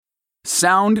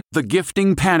Sound the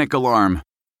gifting panic alarm.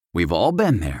 We've all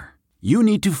been there. You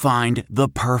need to find the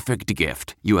perfect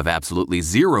gift. You have absolutely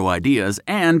zero ideas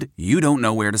and you don't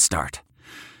know where to start.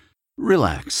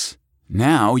 Relax.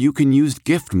 Now you can use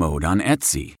gift mode on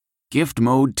Etsy. Gift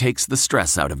mode takes the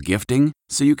stress out of gifting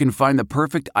so you can find the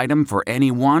perfect item for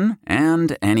anyone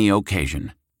and any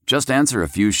occasion. Just answer a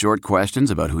few short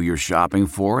questions about who you're shopping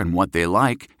for and what they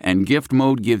like, and gift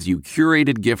mode gives you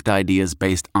curated gift ideas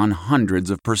based on hundreds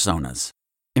of personas.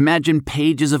 Imagine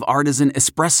pages of artisan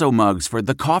espresso mugs for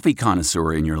the coffee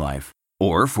connoisseur in your life.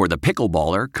 Or for the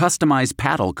pickleballer, customized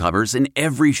paddle covers in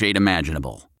every shade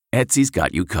imaginable. Etsy's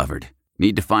got you covered.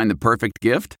 Need to find the perfect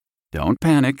gift? Don't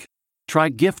panic. Try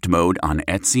gift mode on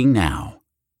Etsy now.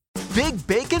 Big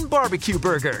Bacon Barbecue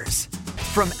Burgers.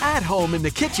 From at home in the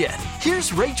kitchen,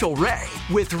 here's Rachael Ray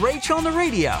with Rachael on the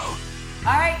Radio. All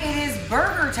right, it is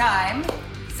burger time.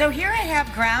 So here I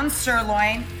have ground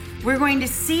sirloin. We're going to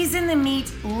season the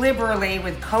meat liberally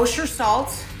with kosher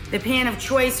salt. The pan of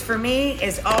choice for me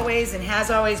is always and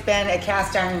has always been a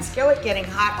cast iron skillet getting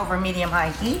hot over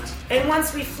medium-high heat. And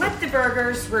once we flip the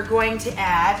burgers, we're going to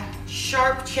add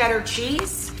sharp cheddar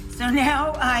cheese. So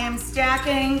now I am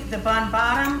stacking the bun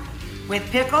bottom with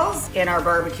pickles in our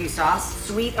barbecue sauce,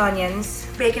 sweet onions,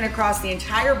 bacon across the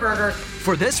entire burger.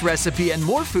 For this recipe and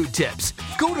more food tips,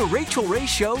 go to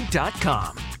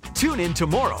RachelRayShow.com. Tune in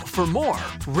tomorrow for more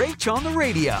Rach on the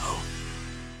Radio.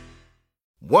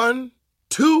 1,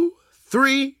 2,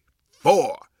 3,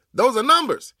 4. Those are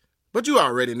numbers. But you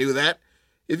already knew that.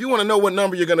 If you want to know what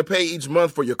number you're going to pay each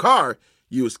month for your car,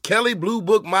 use Kelley Blue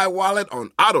Book My Wallet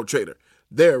on Auto Trader.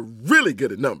 They're really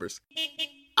good at numbers.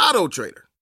 Auto Trader.